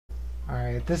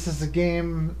Alright, this is a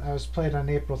game that was played on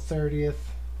April 30th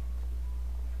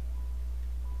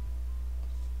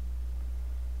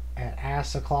at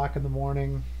ass o'clock in the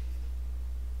morning.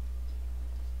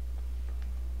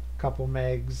 Couple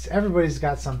megs. Everybody's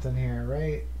got something here,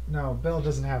 right? No, Bill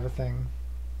doesn't have a thing.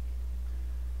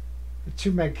 The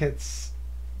 2 meg kits.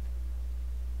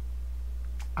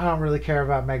 I don't really care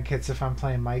about meg kits if I'm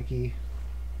playing Mikey.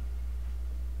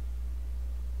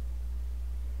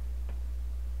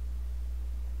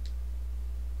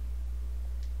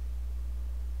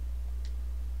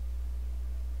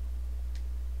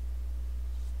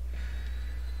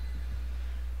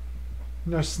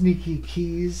 No sneaky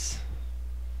keys.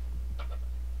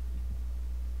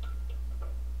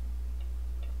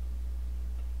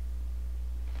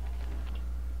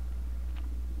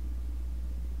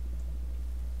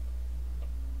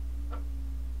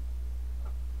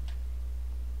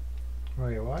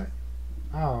 Wait, what?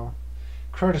 Oh.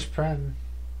 Crotus Pren.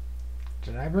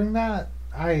 Did I bring that?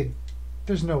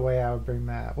 There's no way I would bring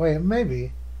that. Wait,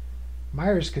 maybe.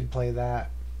 Myers could play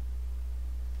that.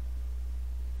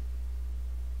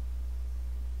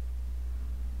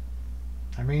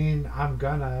 I mean, I'm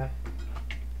gonna.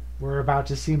 We're about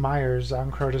to see Myers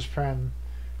on Crotus Pren.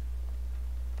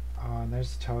 Oh, and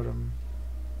there's the totem.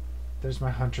 There's my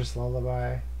Huntress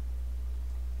Lullaby.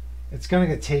 It's gonna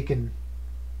get taken.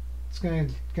 It's gonna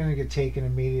get taken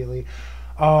immediately.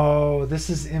 Oh, this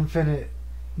is Infinite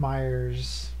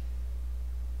Myers.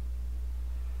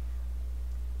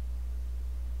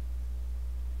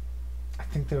 I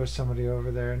think there was somebody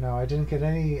over there. No, I didn't get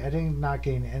any. I did not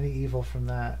gain any evil from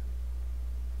that.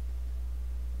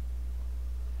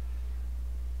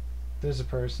 There's a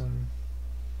person.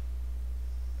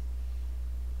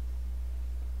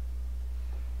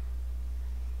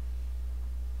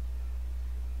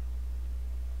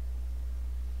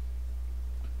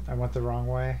 I went the wrong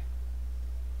way.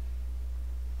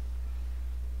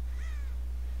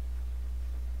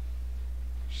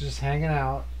 She's just hanging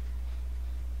out.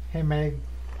 Hey, Meg.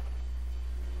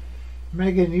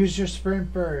 Megan, use your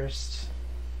sprint burst.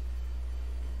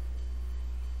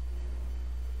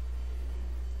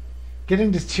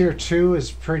 Getting to tier 2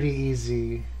 is pretty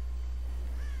easy.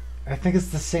 I think it's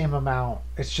the same amount.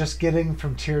 It's just getting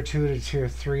from tier 2 to tier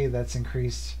 3 that's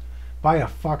increased by a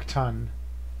fuck ton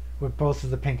with both of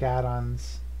the pink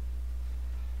add-ons.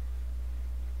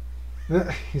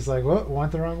 He's like, whoa,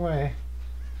 went the wrong way.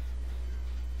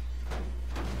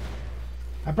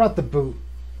 I brought the boot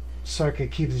so I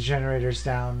could keep the generators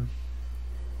down.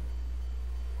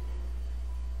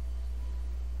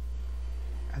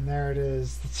 And there it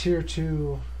is, the tier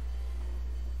 2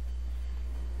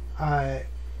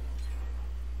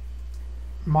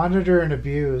 monitor and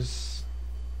abuse.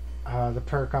 The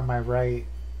perk on my right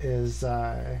is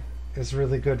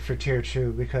really good for tier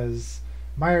 2 because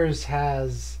Myers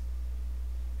has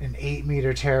an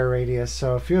 8-meter terror radius,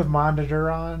 so if you have monitor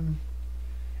on,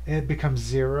 it becomes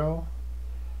 0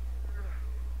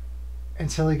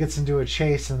 until he gets into a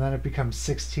chase, and then it becomes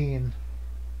 16.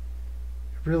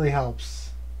 It really helps.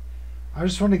 I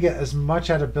just want to get as much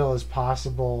out of Bill as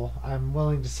possible. I'm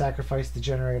willing to sacrifice the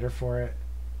generator for it.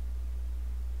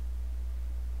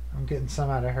 I'm getting some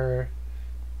out of her.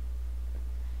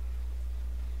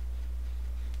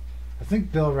 I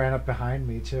think Bill ran up behind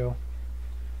me too.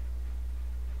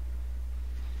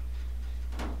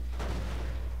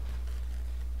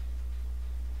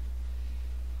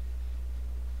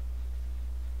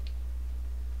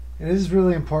 It is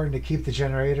really important to keep the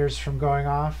generators from going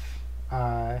off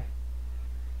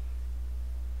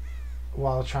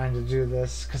while trying to do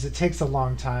this, because it takes a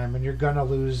long time and you're gonna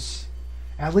lose,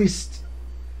 at least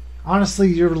honestly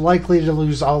you're likely to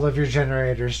lose all of your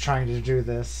generators trying to do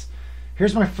this.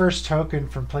 Here's my first token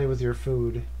from Play With Your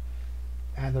Food,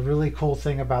 and the really cool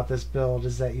thing about this build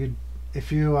is that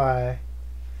if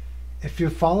you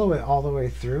follow it all the way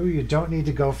through, you don't need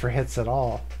to go for hits at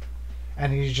all,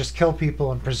 and you just kill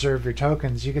people and preserve your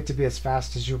tokens. You get to be as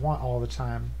fast as you want all the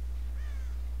time.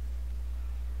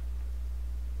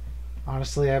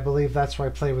 Honestly, I believe that's why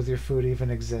Play With Your Food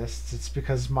even exists. It's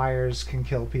because Myers can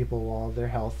kill people while they're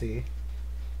healthy.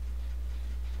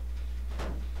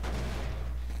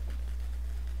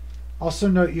 Also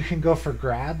note, you can go for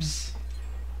grabs.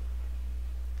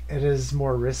 It is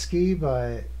more risky,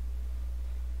 but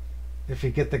if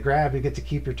you get the grab, you get to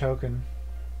keep your token.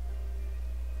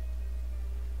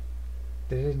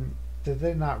 Did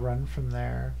they not run from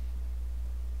there?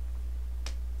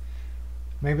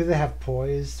 Maybe they have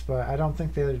poised, but I don't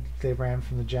think they ran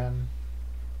from the gen.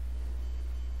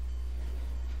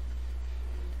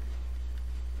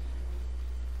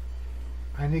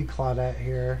 I need Claudette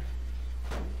here.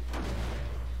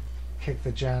 kick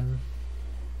the gen.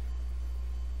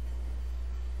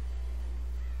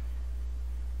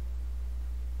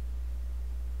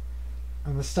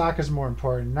 And the stock is more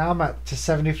important. Now I'm up to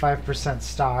 75%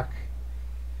 stock.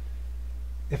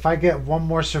 If I get one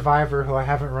more survivor who I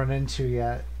haven't run into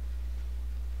yet.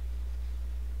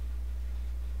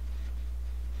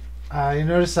 You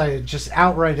notice I just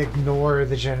outright ignore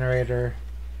the generator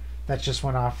that just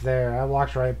went off there. I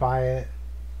walked right by it.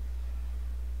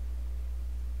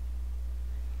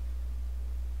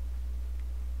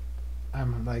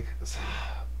 I'm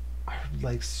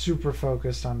like super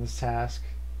focused on this task.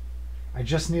 I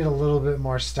just need a little bit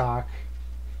more stock.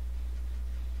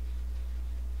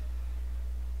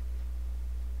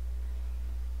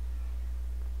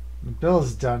 The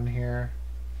Bill's done here.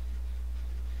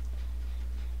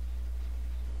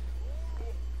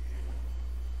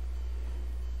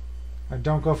 I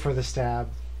don't go for the stab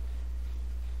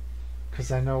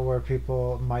because I know where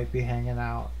people might be hanging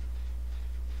out.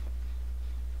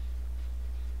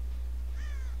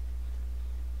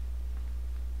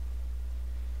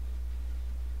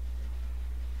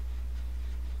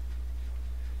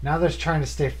 Now they're trying to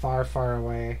stay far, far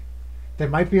away. They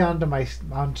might be onto my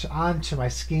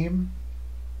scheme.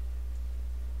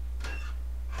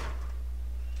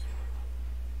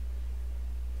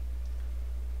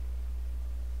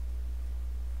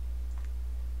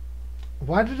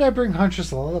 Why did I bring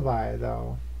Huntress Lullaby,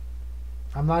 though?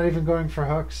 I'm not even going for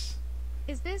hooks.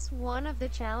 Is this one of the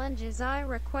challenges I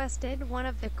requested? One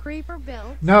of the creeper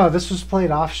builds? No, this was played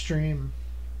off stream.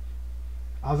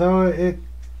 Although it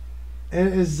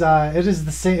is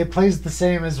the same. It plays the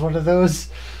same as one of those.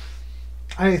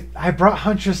 I brought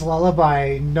Huntress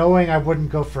Lullaby knowing I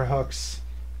wouldn't go for hooks.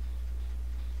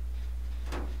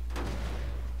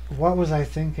 What was I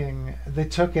thinking? They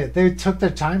took it. They took their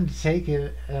time to take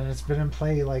it, and it's been in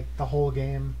play like the whole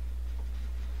game.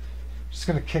 Just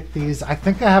gonna kick these. I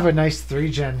think I have a nice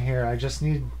 3-gen here. I just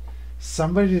need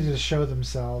somebody to show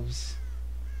themselves.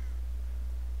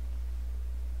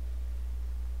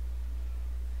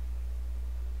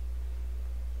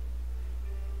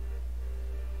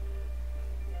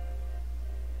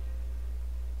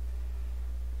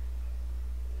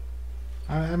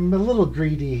 I'm a little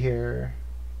greedy here.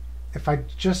 If I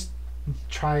just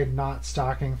try not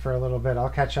stalking for a little bit, I'll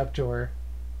catch up to her.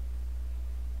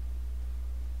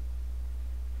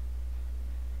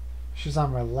 She's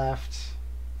on my left.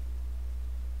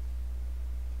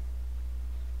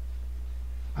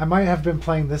 I might have been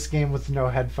playing this game with no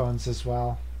headphones as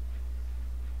well.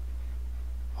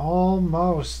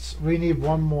 Almost. We need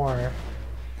one more.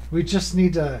 We just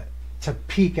need to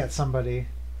peek at somebody.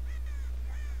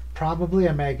 Probably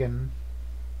a Megan.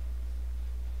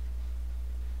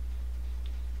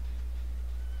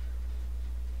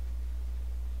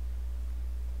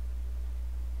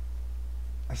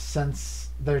 I sense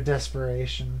their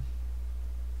desperation.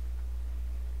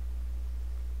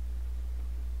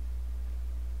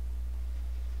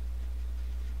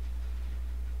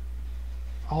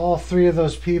 All three of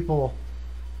those people.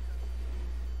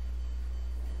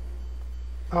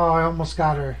 Oh, I almost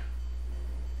got her.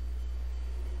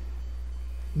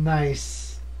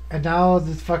 Nice. And now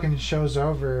the fucking show's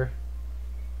over.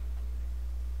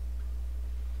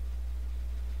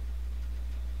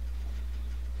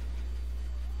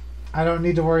 I don't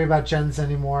need to worry about gens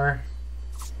anymore.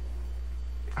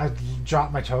 I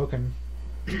dropped my token.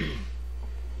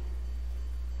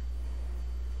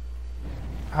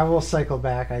 I will cycle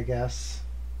back, I guess.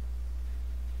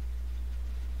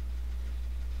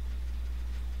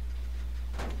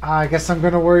 I guess I'm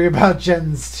going to worry about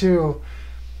gens too.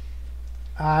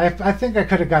 I think I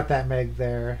could have got that Meg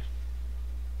there.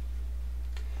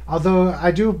 Although I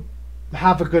do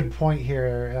have a good point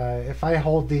here. If I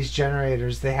hold these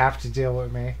generators, they have to deal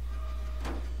with me.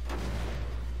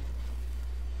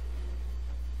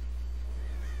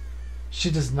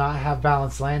 She does not have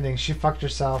balanced landing. She fucked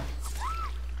herself.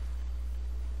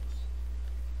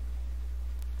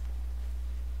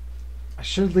 I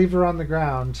should leave her on the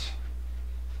ground.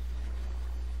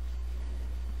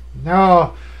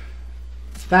 No!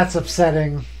 That's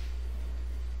upsetting.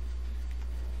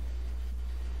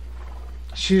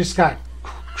 She just got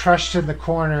crushed in the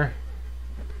corner.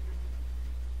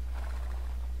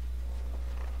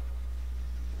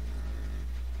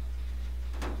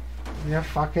 Yeah,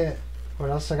 fuck it. What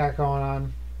else I got going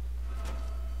on?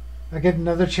 I get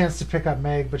another chance to pick up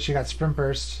Meg, but she got sprint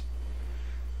burst.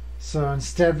 So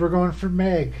instead we're going for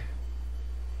Meg.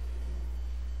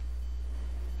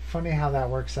 Funny how that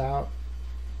works out.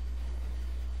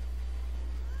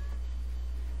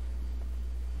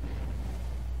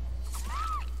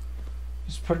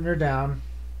 Just putting her down.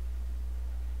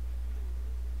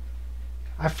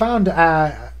 I found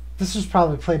this was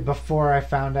probably played before I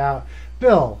found out.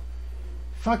 Bill,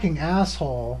 fucking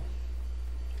asshole.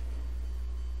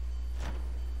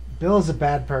 Bill is a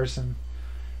bad person.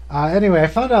 Anyway, I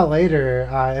found out later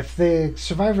if the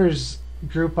survivors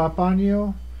group up on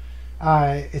you,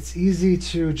 it's easy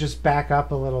to just back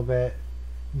up a little bit.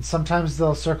 And sometimes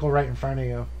they'll circle right in front of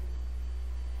you.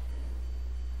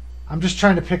 I'm just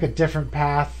trying to pick a different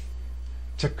path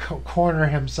to corner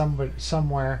him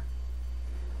somewhere.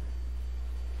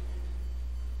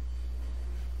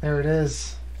 There it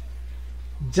is.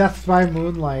 Death by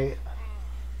moonlight.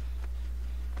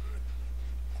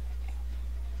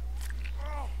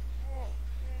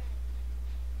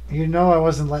 You know I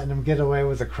wasn't letting him get away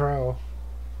with a crow.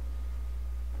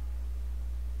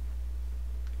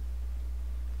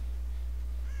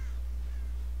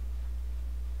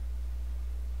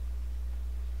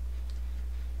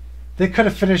 They could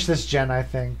have finished this gen, I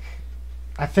think.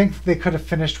 I think they could have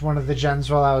finished one of the gens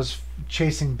while I was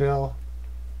chasing Bill.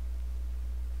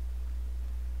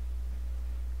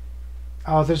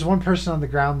 Oh, there's one person on the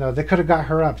ground, though. They could have got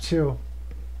her up, too.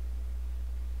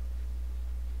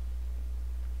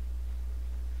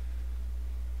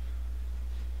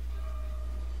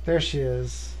 There she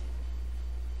is.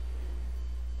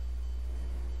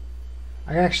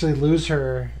 I actually lose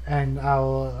her, and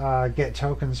I'll get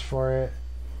tokens for it.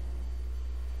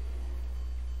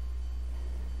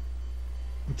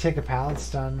 And take a pallet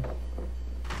stun.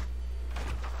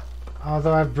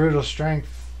 Although I have brutal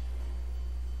strength,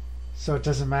 so it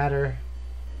doesn't matter.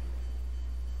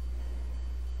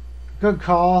 Good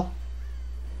call.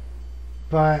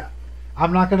 But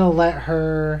I'm not gonna let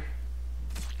her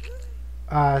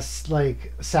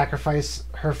like sacrifice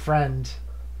her friend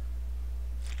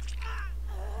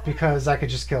because I could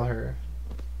just kill her.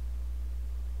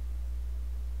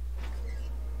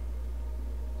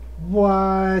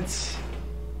 What?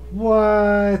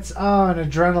 What? Oh,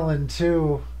 and adrenaline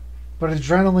too. But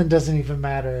adrenaline doesn't even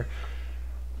matter.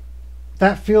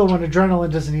 That feel when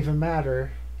adrenaline doesn't even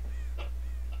matter.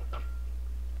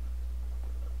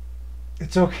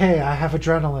 It's okay, I have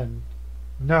adrenaline.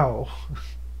 No.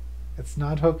 It's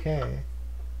not okay.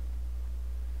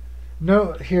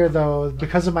 Note here though,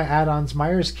 because of my add-ons,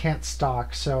 Myers can't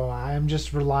stalk, so I'm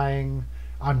just relying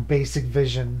on basic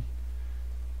vision.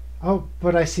 Oh,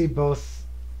 but I see both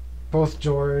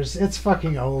doors. It's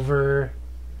fucking over.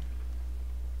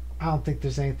 I don't think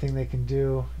there's anything they can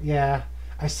do. Yeah,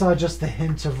 I saw just the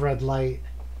hint of red light,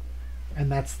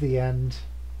 and that's the end.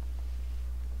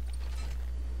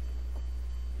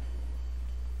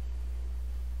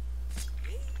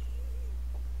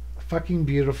 Fucking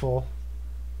beautiful.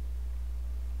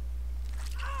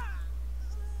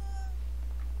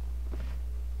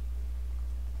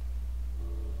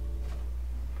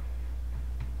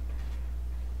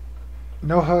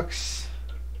 No hooks.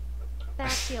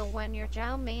 That feel when your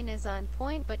Chow mein is on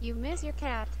point but you miss your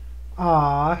cat.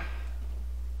 Ah,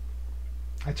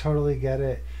 I totally get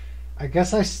it. I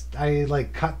guess I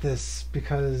like cut this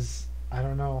because I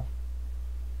don't know.